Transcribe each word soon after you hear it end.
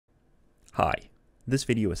Hi, this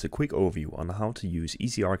video is a quick overview on how to use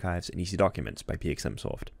Easy Archives and Easy Documents by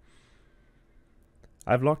PXMSOFT.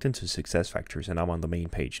 I've logged into SuccessFactors and I'm on the main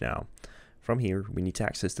page now. From here, we need to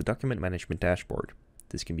access the document management dashboard.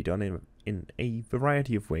 This can be done in a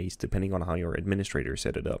variety of ways depending on how your administrator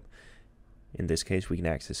set it up. In this case, we can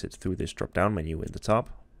access it through this drop-down menu in the top.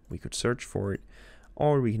 We could search for it,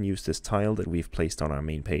 or we can use this tile that we've placed on our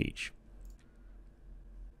main page.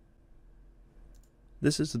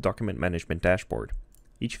 This is the document management dashboard.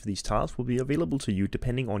 Each of these tiles will be available to you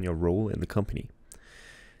depending on your role in the company.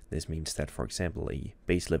 This means that, for example, a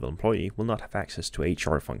base level employee will not have access to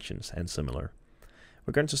HR functions and similar.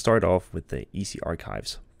 We're going to start off with the Easy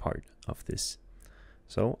Archives part of this.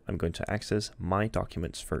 So I'm going to access My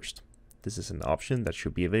Documents first. This is an option that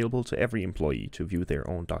should be available to every employee to view their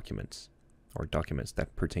own documents, or documents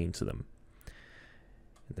that pertain to them.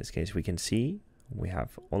 In this case, we can see we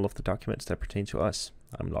have all of the documents that pertain to us.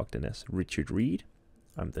 I'm logged in as Richard Reed.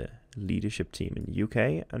 I'm the leadership team in the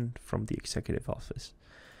UK and from the executive office.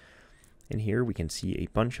 In here we can see a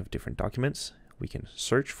bunch of different documents. We can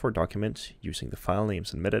search for documents using the file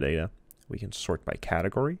names and metadata. We can sort by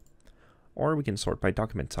category, or we can sort by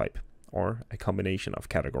document type, or a combination of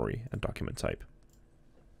category and document type.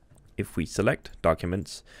 If we select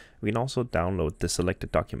documents, we can also download the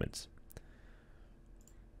selected documents.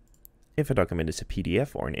 If a document is a PDF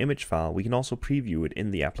or an image file, we can also preview it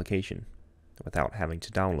in the application without having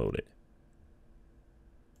to download it.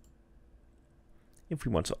 If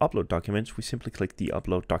we want to upload documents, we simply click the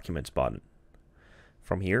Upload Documents button.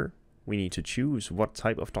 From here, we need to choose what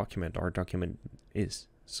type of document our document is.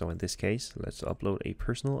 So in this case, let's upload a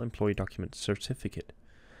personal employee document certificate.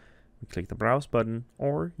 We click the Browse button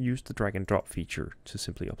or use the drag and drop feature to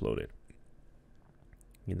simply upload it.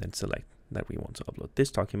 We can then select that we want to upload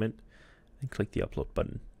this document and click the Upload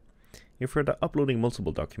button. If we're uploading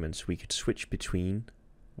multiple documents, we could switch between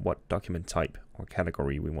what document type or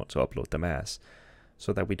category we want to upload them as,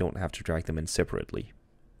 so that we don't have to drag them in separately.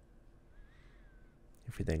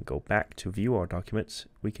 If we then go back to view our documents,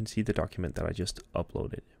 we can see the document that I just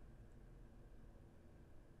uploaded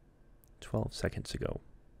 12 seconds ago.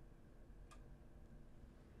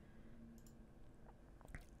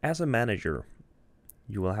 As a manager,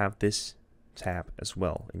 you will have this tab as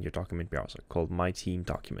well in your document browser called My Team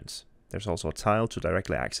Documents. There's also a tile to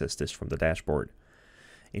directly access this from the dashboard.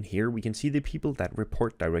 In here we can see the people that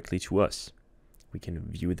report directly to us. We can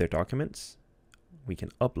view their documents. We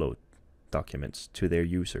can upload documents to their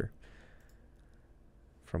user.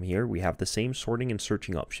 From here we have the same sorting and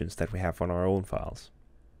searching options that we have on our own files.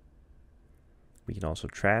 We can also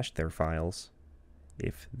trash their files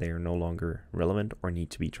if they are no longer relevant or need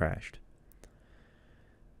to be trashed.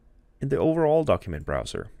 In the overall document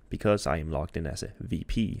browser, because I am logged in as a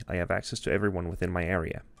VP, I have access to everyone within my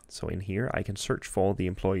area. So in here I can search for all the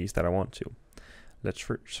employees that I want to. Let's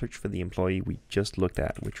search for the employee we just looked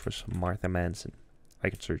at, which was Martha Manson. I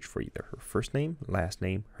can search for either her first name, last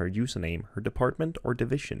name, her username, her department or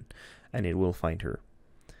division, and it will find her.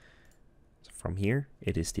 So from here,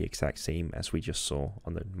 it is the exact same as we just saw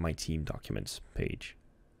on the My Team Documents page.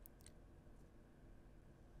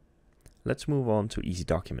 Let's move on to Easy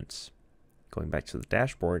Documents. Going back to the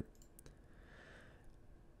dashboard,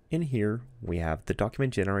 in here we have the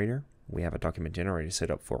document generator. We have a document generator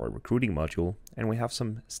set up for our recruiting module, and we have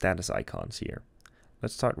some status icons here.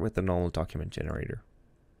 Let's start with the normal document generator.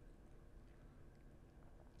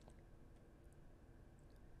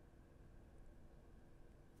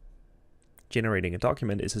 Generating a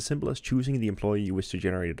document is as simple as choosing the employee you wish to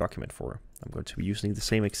generate a document for. I'm going to be using the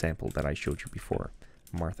same example that I showed you before,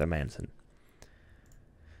 Martha Manson.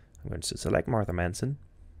 I'm going to select Martha Manson.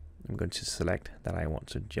 I'm going to select that I want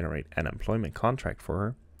to generate an employment contract for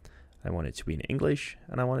her. I want it to be in English,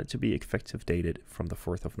 and I want it to be effective dated from the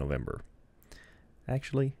 4th of November.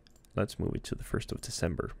 Actually, let's move it to the 1st of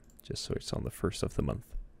December, just so it's on the 1st of the month.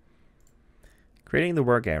 Creating the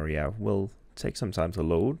work area will take some time to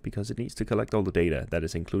load because it needs to collect all the data that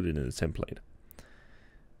is included in the template.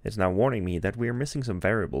 It's now warning me that we are missing some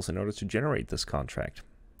variables in order to generate this contract.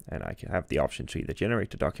 And I can have the option to either generate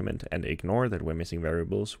the document and ignore that we're missing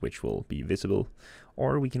variables, which will be visible,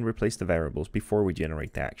 or we can replace the variables before we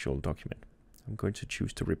generate the actual document. I'm going to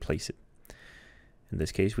choose to replace it. In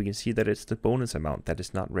this case, we can see that it's the bonus amount that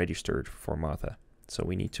is not registered for Martha. So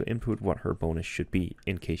we need to input what her bonus should be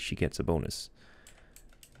in case she gets a bonus.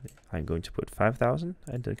 I'm going to put 5,000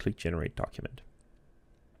 and then click Generate Document.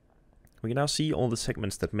 We can now see all the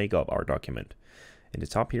segments that make up our document. In the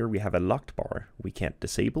top here we have a locked bar. We can't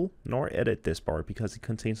disable nor edit this bar because it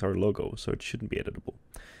contains our logo, so it shouldn't be editable.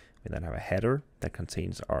 We then have a header that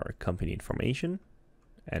contains our company information,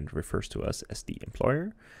 and refers to us as the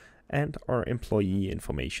employer, and our employee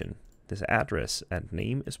information. This address and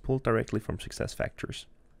name is pulled directly from SuccessFactors,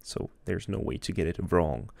 so there's no way to get it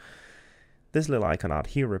wrong. This little icon out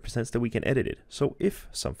here represents that we can edit it, so if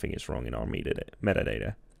something is wrong in our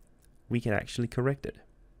metadata, we can actually correct it.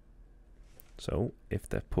 So if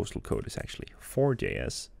the postal code is actually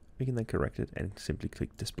 4JS, we can then correct it and simply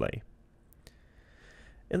click display.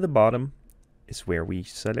 In the bottom is where we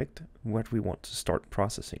select what we want to start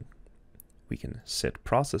processing. We can set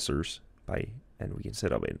processors and we can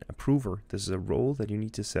set up an approver. This is a role that you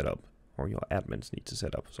need to set up, or your admins need to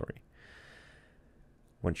set up, sorry.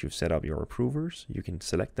 Once you've set up your approvers, you can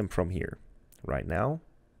select them from here. Right now,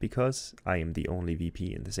 because I am the only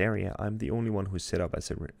VP in this area, I'm the only one who's set up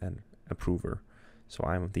as an approver, so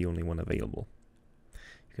I'm the only one available.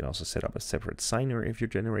 You can also set up a separate signer if you're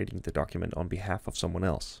generating the document on behalf of someone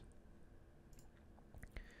else.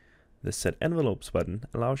 The Set Envelopes button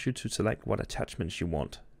allows you to select what attachments you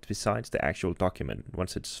want besides the actual document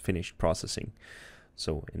once it's finished processing.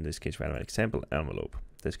 So in this case we have an example envelope.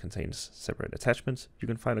 This contains separate attachments. You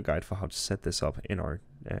can find a guide for how to set this up in our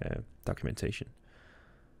documentation.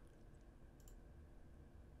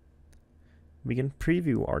 We can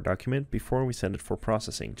preview our document before we send it for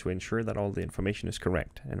processing to ensure that all the information is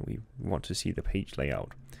correct, and we want to see the page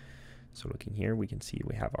layout. So looking here, we can see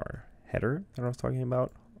we have our header that I was talking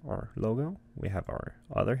about, our logo, we have our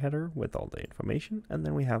other header with all the information, and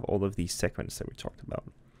then we have all of these segments that we talked about.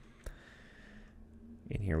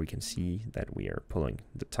 In here we can see that we are pulling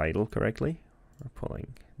the title correctly. We're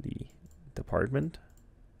pulling the department,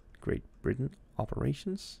 Great Britain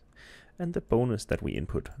Operations, and the bonus that we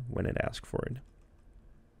input when it asks for it.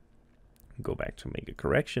 Go back to make a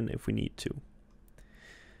correction if we need to.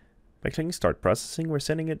 By clicking Start Processing, we're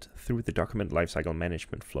sending it through the document lifecycle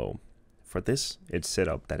management flow. For this, it's set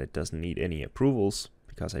up that it doesn't need any approvals,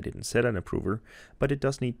 because I didn't set an approver, but it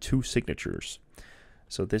does need 2 signatures.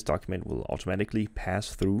 So this document will automatically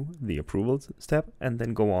pass through the approval step and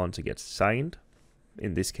then go on to get signed,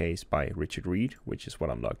 in this case by Richard Reed, which is what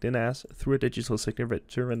I'm logged in as, through a digital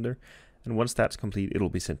signature vendor. And once that's complete, it'll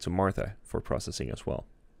be sent to Martha for processing as well.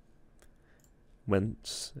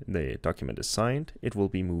 Once the document is signed, it will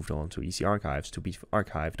be moved on to EC Archives to be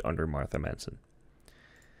archived under Martha Manson.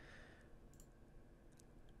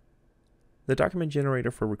 The document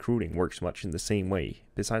generator for recruiting works much in the same way,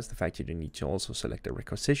 besides the fact that you need to also select a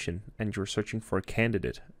requisition and you're searching for a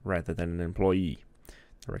candidate rather than an employee.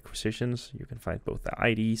 The requisitions, you can find both the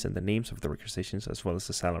IDs and the names of the requisitions as well as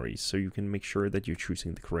the salaries, so you can make sure that you're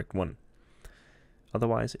choosing the correct one.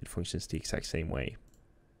 Otherwise, it functions the exact same way.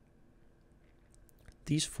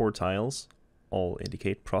 These 4 tiles all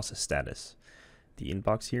indicate process status. The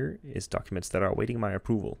inbox here is documents that are awaiting my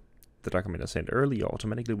approval. The document I sent earlier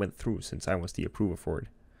automatically went through since I was the approver for it.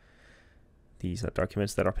 These are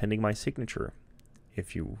documents that are pending my signature.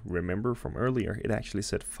 If you remember from earlier, it actually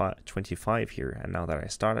said 25 here, and now that I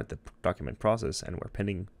started the document process and we're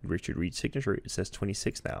pending Richard Reed's signature, it says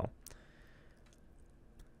 26 now.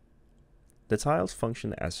 The tiles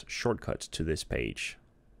function as shortcuts to this page.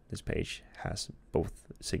 This page has both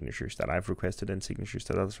signatures that I've requested and signatures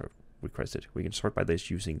that others have requested. We can sort by this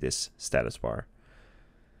using this status bar.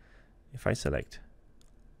 If I select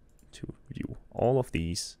to view all of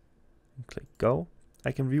these and click go,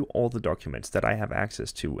 I can view all the documents that I have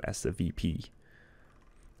access to as the VP.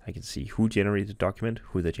 I can see who generated the document,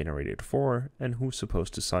 who they generated for, and who's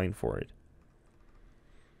supposed to sign for it.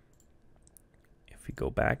 If we go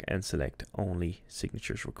back and select only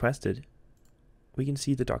signatures requested, we can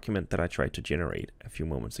see the document that I tried to generate a few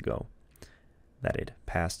moments ago, that it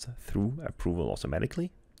passed through approval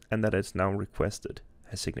automatically, and that it's now requested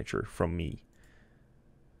a signature from me.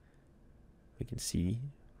 We can see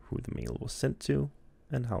who the mail was sent to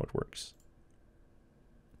and how it works.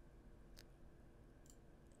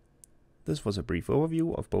 This was a brief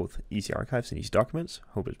overview of both EC Archives and EC Documents.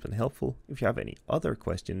 Hope it's been helpful. If you have any other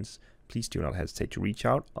questions, please do not hesitate to reach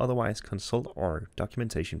out. Otherwise, consult our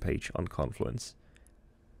documentation page on Confluence.